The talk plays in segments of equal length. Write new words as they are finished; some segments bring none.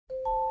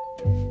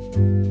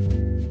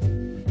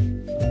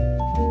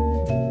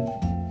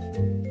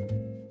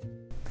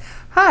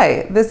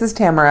Hi, this is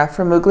Tamara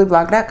from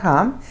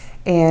mooglyblog.com,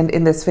 and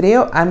in this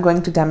video I'm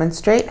going to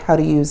demonstrate how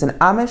to use an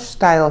Amish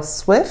style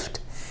swift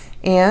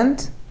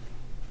and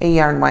a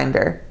yarn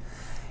winder.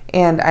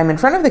 And I'm in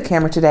front of the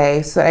camera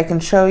today so that I can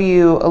show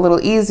you a little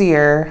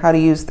easier how to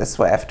use the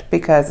swift,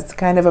 because it's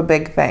kind of a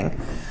big thing,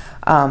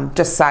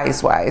 just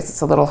size-wise.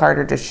 It's a little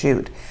harder to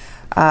shoot.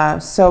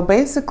 So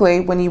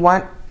basically,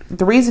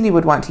 the reason you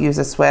would want to use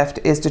a swift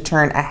is to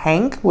turn a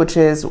hank, which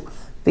is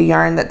the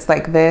yarn that's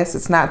like this.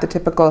 It's not the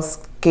typical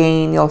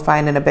skein you'll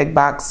find in a big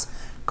box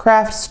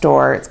craft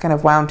store. It's kind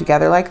of wound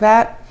together like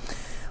that.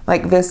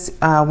 Like this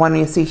one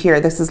you see here,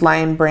 this is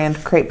Lion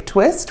Brand Crepe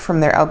Twist from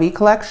their LB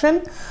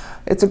collection.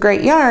 It's a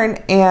great yarn,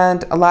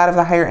 and a lot of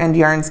the higher end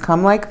yarns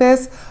come like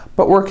this,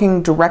 but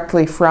working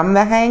directly from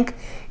the hank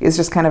is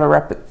just kind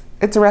of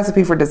it's a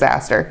recipe for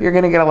disaster. You're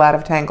gonna get a lot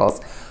of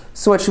tangles.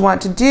 So what you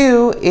want to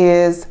do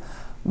is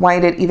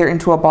wind it either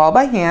into a ball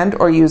by hand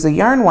or use a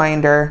yarn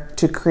winder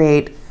to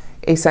create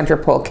a center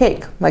pull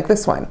cake like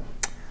this one.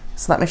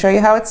 So let me show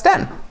you how it's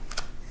done.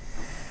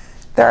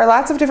 There are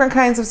lots of different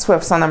kinds of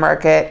swifts on the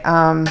market.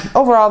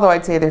 Overall though,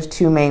 I'd say there's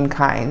two main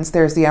kinds.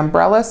 There's the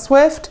umbrella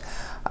swift,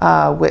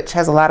 which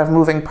has a lot of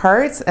moving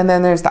parts, and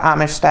then there's the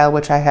Amish style,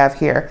 which I have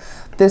here.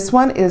 This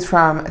one is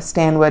from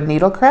Stanwood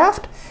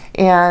Needlecraft,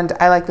 and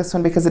I like this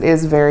one because it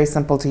is very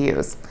simple to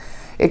use.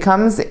 It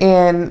comes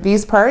in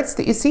these parts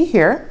that you see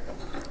here,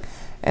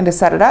 and to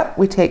set it up,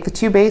 we take the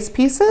two base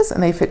pieces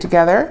and they fit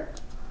together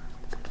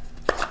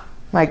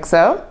like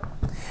so.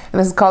 And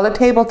this is called a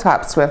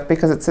tabletop swift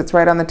because it sits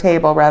right on the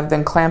table rather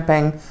than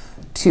clamping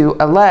to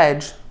a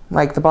ledge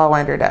like the ball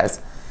winder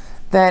does.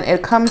 Then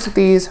it comes with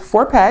these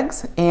 4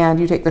 pegs, and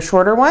you take the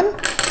shorter one,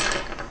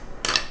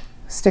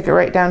 stick it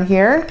right down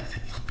here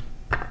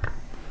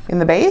in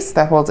the base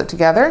that holds it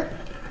together.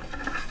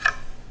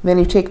 Then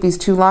you take these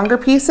 2 longer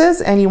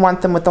pieces and you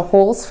want them with the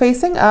holes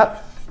facing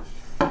up.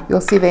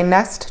 You'll see they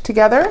nest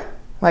together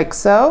like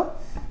so,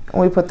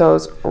 and we put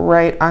those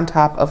right on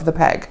top of the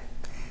peg.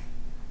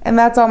 And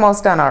that's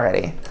almost done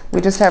already. We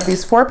just have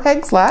these 4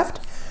 pegs left,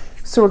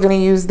 so we're going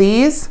to use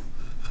these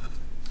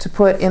to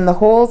put in the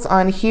holes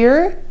on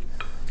here,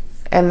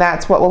 and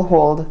that's what will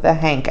hold the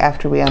hank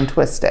after we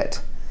untwist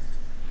it.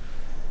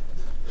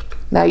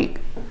 Now,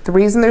 the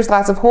reason there's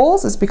lots of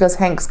holes is because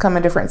hanks come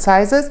in different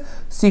sizes,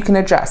 so you can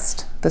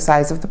adjust the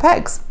size of the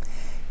pegs.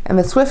 And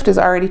the swift is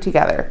already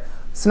together.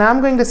 So now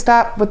I'm going to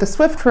stop with the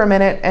swift for a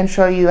minute and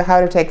show you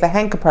how to take the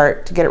hank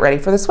apart to get it ready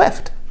for the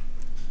swift.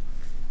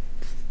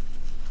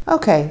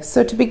 Okay,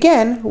 so to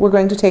begin, we're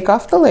going to take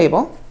off the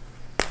label.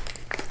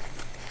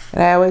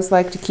 And I always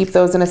like to keep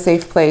those in a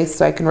safe place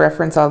so I can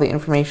reference all the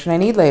information I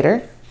need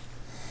later.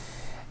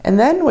 And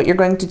then what you're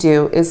going to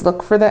do is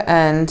look for the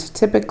end,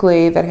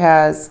 typically that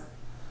has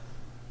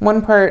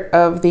one part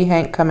of the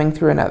hank coming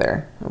through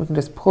another. We can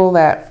just pull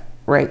that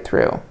right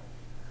through.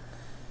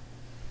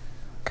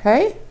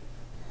 Okay?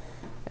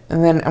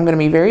 And then I'm going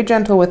to be very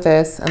gentle with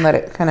this and let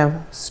it kind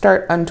of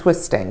start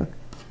untwisting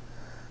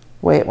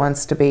the way it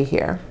wants to be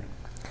here.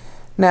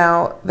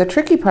 Now, the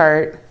tricky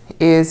part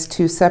is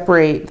to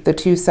separate the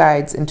 2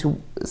 sides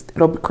into,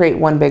 it'll create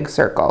one big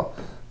circle.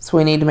 So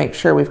we need to make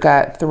sure we've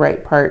got the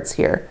right parts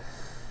here.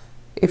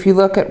 If you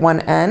look at one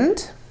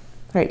end,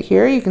 right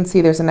here, you can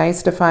see there's a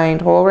nice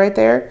defined hole right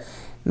there,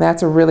 and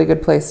that's a really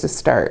good place to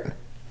start.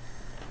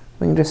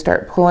 We can just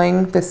start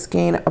pulling the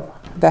skein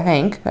up, the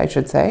hank, I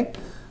should say,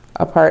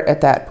 apart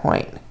at that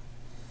point.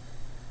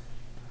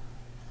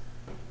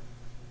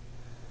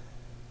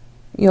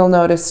 You'll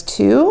notice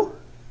too,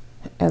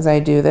 as I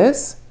do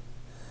this,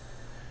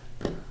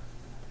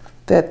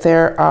 that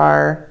there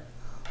are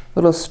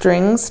little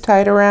strings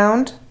tied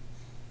around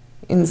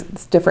in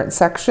different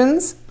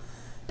sections.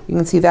 You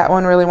can see that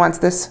one really wants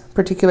this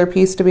particular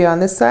piece to be on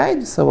this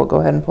side, so we'll go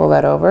ahead and pull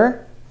that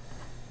over,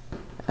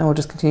 and we'll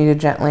just continue to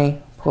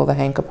gently pull the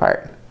hank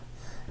apart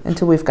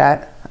until we've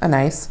got a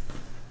nice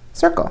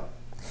circle.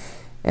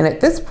 And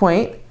at this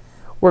point,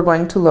 we're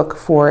going to look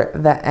for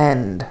the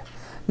end.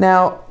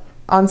 Now,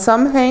 on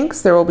some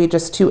hanks, there will be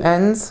just 2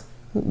 ends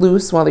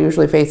loose, while they're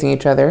usually facing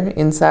each other,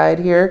 inside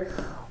here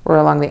or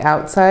along the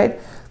outside.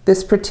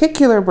 This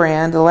particular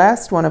brand, the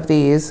last one of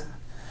these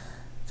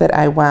that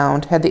I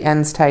wound, had the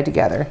ends tied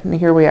together, and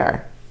here we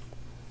are.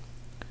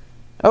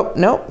 Oh,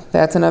 nope,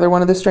 that's another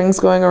one of the strings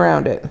going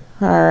around it.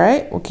 All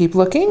right, we'll keep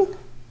looking.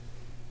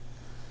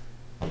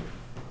 All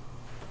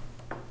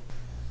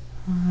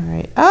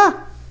right,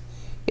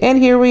 and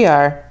here we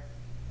are.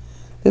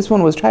 This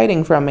one was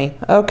hiding from me.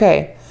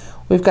 Okay,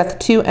 we've got the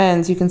 2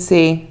 ends. You can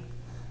see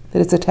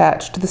that it's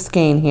attached to the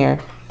skein here.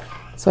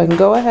 So I can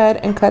go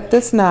ahead and cut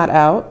this knot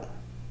out.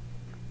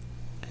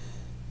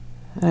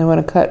 And I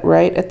want to cut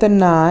right at the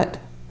knot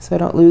so I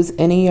don't lose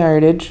any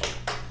yardage.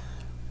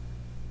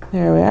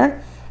 There we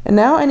are. And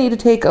now I need to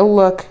take a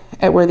look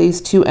at where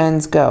these 2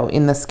 ends go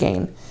in the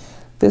skein.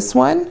 This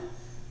one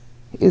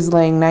is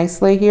laying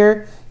nicely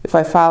here. If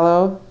I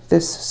follow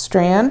this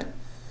strand,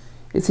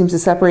 it seems to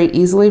separate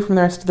easily from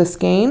the rest of the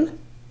skein.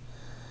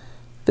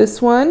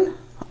 This one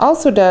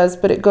also does,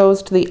 but it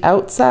goes to the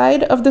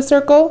outside of the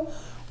circle,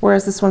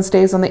 whereas this one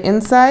stays on the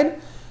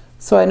inside.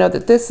 So I know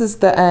that this is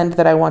the end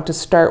that I want to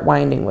start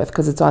winding with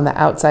because it's on the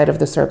outside of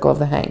the circle of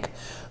the hank.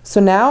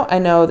 So now I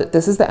know that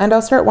this is the end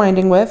I'll start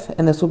winding with,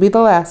 and this will be the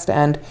last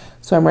end.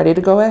 So I'm ready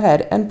to go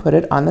ahead and put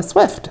it on the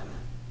swift.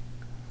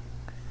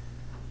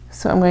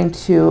 So I'm going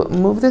to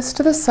move this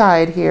to the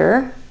side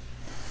here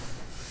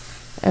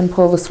and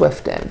pull the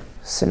swift in.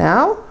 So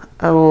now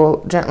I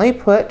will gently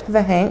put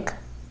the hank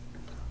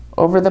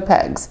over the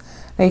pegs.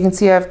 Now you can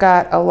see I've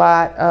got a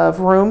lot of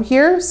room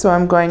here, so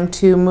I'm going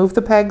to move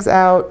the pegs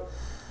out,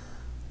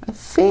 I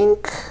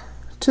think,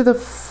 to the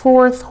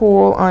 4th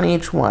hole on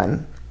each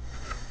one.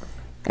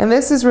 And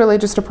this is really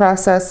just a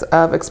process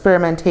of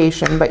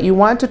experimentation, but you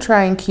want to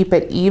try and keep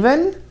it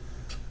even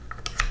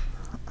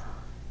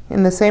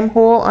in the same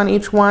hole on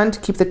each one to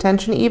keep the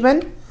tension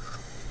even.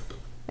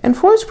 And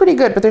 4 is pretty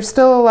good, but there's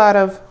still a lot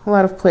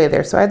of play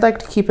there, so I'd like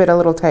to keep it a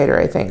little tighter,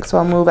 I think. So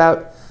I'll move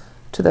out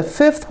to the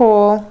 5th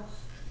hole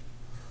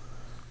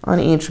on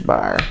each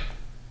bar.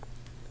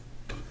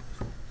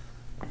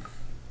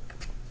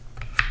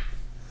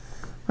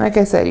 Like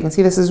I said, you can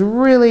see this is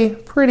really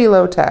pretty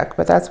low tech,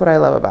 but that's what I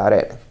love about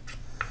it.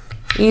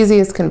 Easy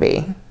as can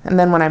be. And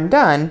then when I'm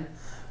done,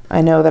 I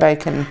know that I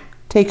can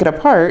take it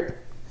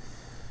apart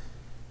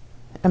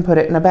and put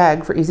it in a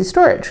bag for easy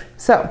storage.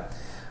 So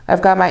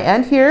I've got my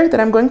end here that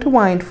I'm going to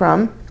wind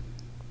from.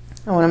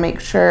 I want to make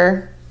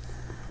sure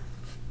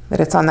that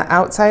it's on the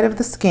outside of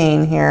the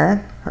skein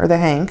here, or the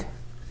hank.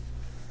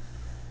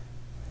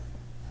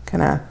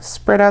 Kind of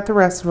spread out the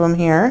rest of them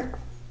here.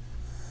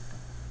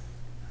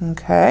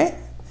 Okay.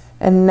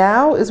 And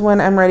now is when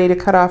I'm ready to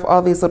cut off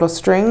all these little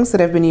strings that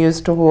have been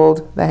used to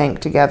hold the hank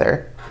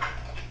together.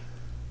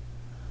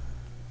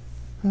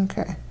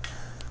 Okay,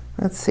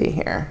 let's see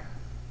here.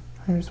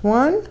 There's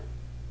one.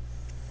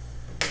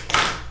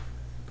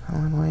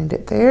 I'll unwind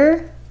it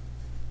there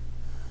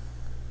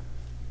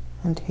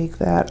and take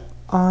that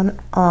on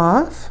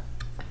off.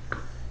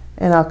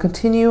 And I'll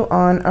continue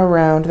on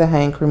around the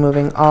hank,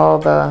 removing all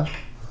the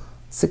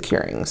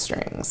securing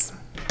strings.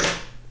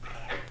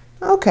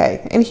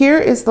 Okay, and here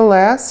is the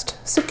last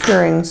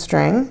securing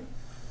string.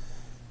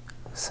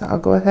 So I'll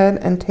go ahead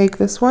and take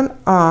this one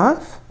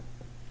off.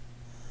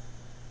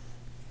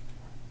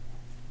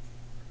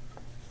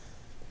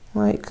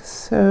 Like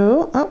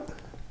so. Oh,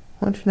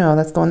 don't you know,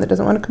 that's the one that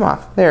doesn't want to come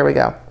off. There we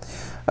go.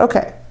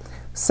 Okay,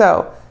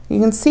 so you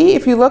can see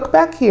if you look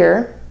back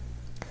here,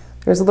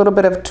 there's a little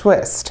bit of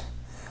twist.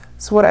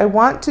 So what I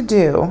want to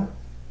do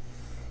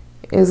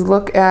is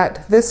look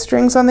at this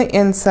string's on the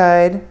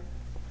inside,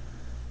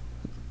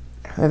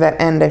 or that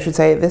end I should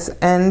say, this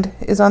end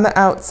is on the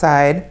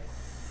outside.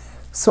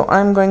 So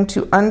I'm going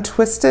to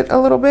untwist it a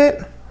little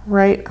bit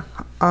right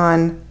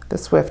on the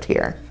swift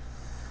here.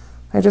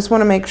 I just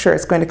want to make sure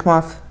it's going to come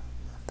off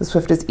the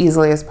swift as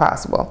easily as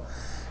possible.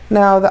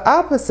 Now the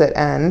opposite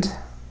end,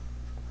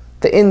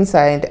 the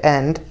inside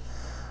end,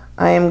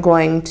 I am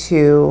going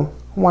to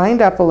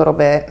wind up a little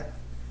bit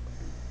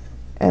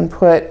and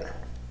put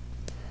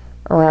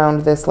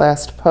around this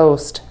last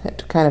post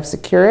to kind of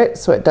secure it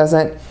so it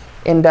doesn't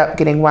end up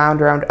getting wound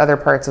around other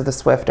parts of the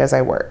swift as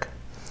I work.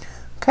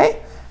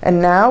 Okay,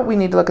 and now we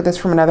need to look at this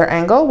from another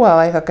angle while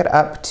I hook it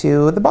up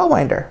to the ball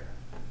winder.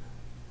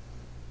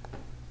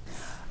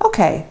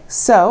 Okay,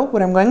 so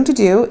what I'm going to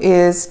do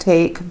is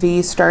take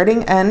the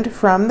starting end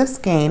from the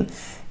skein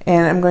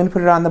and I'm going to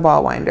put it on the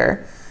ball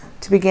winder.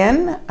 To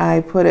begin,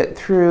 I put it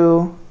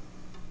through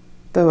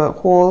the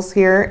holes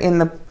here in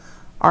the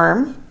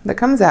arm that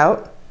comes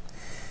out,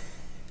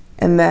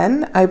 and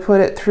then I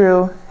put it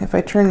through, if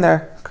I turn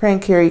the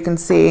crank here, you can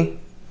see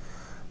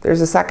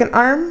there's a second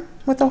arm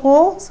with a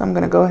hole, so I'm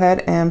going to go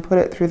ahead and put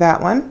it through that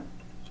one.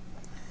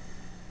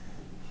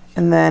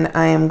 And then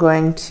I am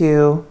going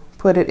to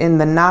put it in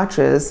the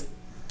notches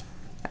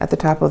at the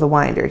top of the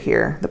winder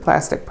here, the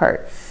plastic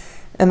part.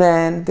 And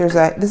then this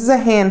is a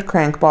hand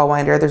crank ball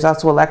winder. There's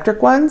also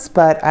electric ones,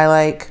 but I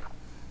like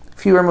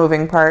fewer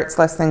moving parts,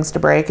 less things to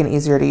break, and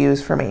easier to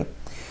use for me.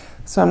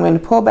 So I'm going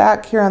to pull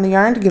back here on the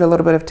yarn to get a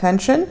little bit of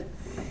tension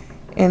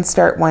and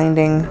start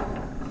winding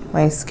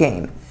my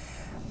skein.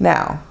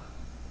 Now,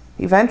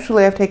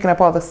 eventually I've taken up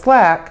all the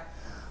slack.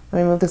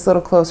 Let me move this a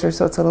little closer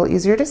so it's a little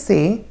easier to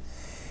see.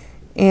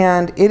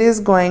 And it is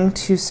going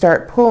to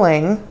start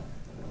pulling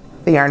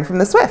the yarn from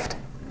the swift,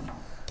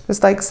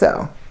 just like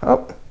so.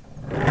 Oh,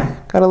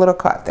 got a little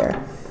caught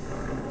there.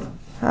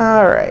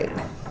 All right,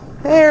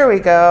 there we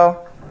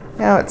go.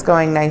 Now it's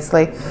going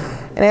nicely.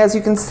 And as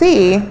you can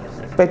see,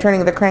 by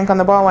turning the crank on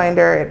the ball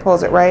winder, it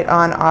pulls it right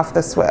on off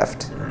the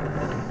swift.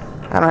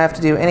 I don't have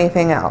to do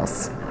anything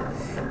else.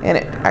 And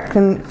I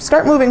can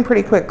start moving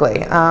pretty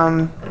quickly.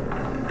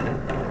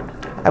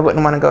 I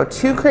wouldn't want to go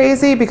too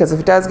crazy because if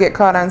it does get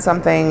caught on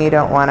something, you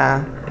don't want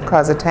to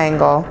cause a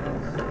tangle.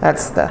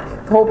 That's the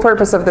whole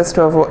purpose of this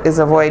is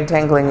avoid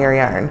tangling your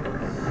yarn.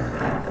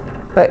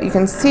 But you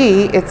can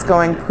see it's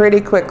going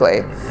pretty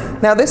quickly.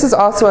 Now this is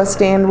also a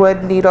Stanwood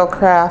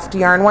Needlecraft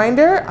yarn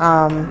winder.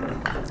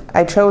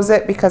 I chose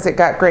it because it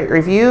got great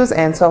reviews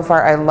and so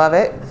far I love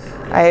it.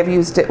 I have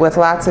used it with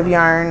lots of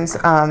yarns,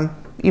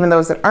 even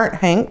those that aren't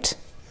hanked.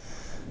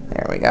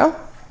 There we go.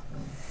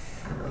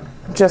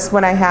 just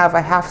when I have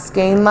a half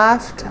skein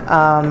left,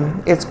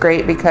 it's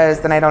great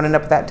because then I don't end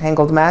up with that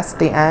tangled mess at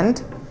the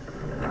end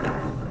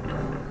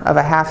of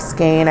a half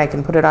skein. I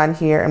can put it on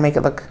here and make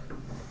it look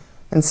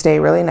and stay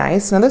really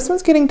nice. Now this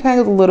one's getting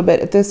tangled a little bit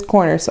at this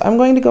corner, so I'm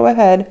going to go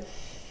ahead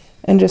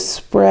and just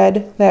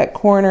spread that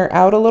corner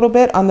out a little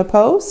bit on the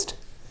post.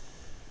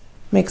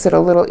 Makes it a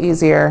little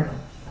easier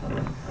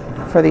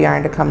for the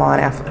yarn to come on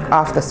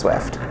off the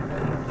Swift.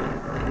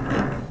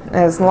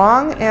 As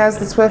long as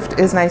the Swift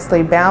is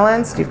nicely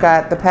balanced, you've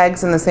got the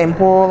pegs in the same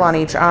hole on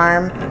each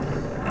arm,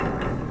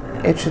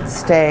 it should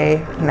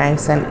stay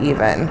nice and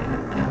even.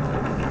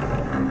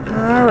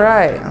 All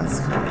right,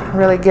 let's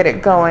really get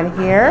it going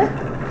here.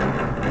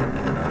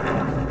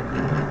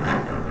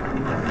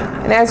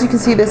 And as you can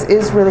see, this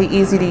is really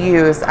easy to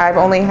use. I've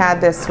only had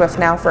this Swift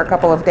now for a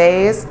couple of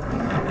days,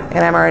 and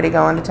I'm already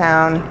going to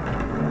town,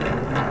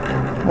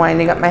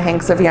 winding up my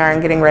hanks of yarn,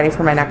 getting ready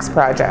for my next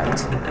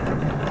project.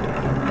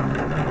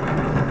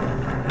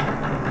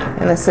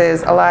 And this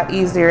is a lot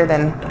easier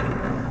than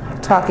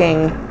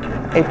talking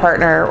a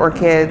partner or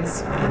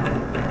kids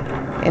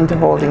into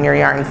holding your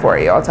yarn for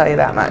you, I'll tell you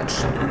that much.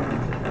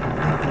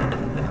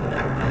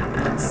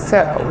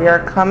 So we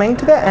are coming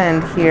to the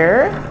end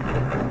here.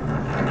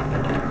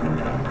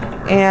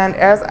 And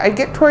as I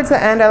get towards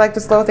the end, I like to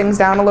slow things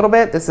down a little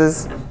bit. This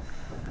is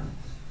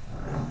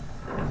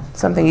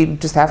something you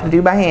just have to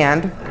do by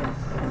hand.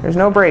 There's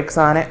no brakes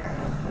on it.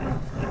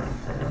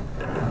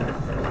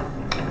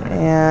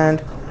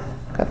 And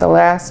got the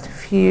last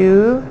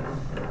few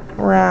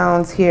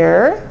rounds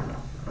here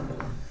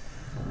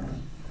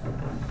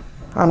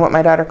on what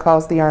my daughter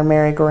calls the yarn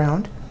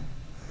merry-go-round.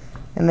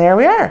 And there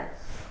we are.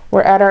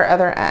 We're at our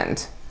other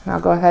end. And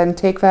I'll go ahead and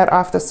take that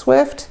off the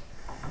Swift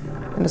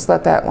and just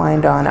let that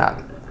wind on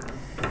up.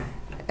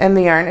 And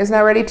the yarn is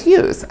now ready to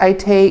use. I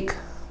take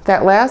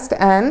that last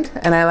end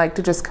and I like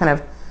to just kind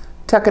of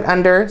tuck it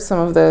under some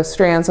of the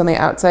strands on the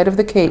outside of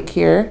the cake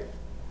here.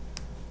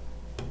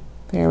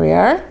 There we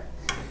are.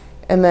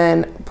 And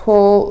then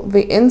pull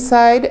the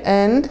inside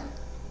end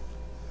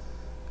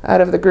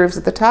out of the grooves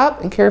at the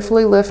top and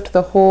carefully lift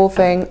the whole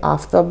thing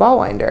off the ball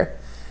winder.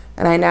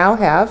 And I now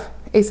have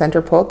a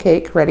center pull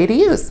cake ready to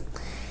use.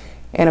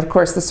 And of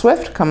course the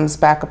Swift comes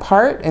back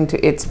apart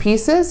into its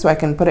pieces so I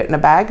can put it in a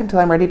bag until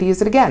I'm ready to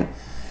use it again.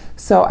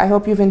 So I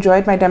hope you've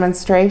enjoyed my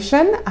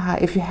demonstration.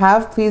 If you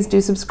have, please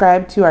do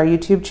subscribe to our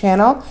YouTube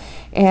channel,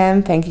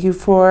 and thank you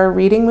for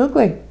reading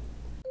Moogly.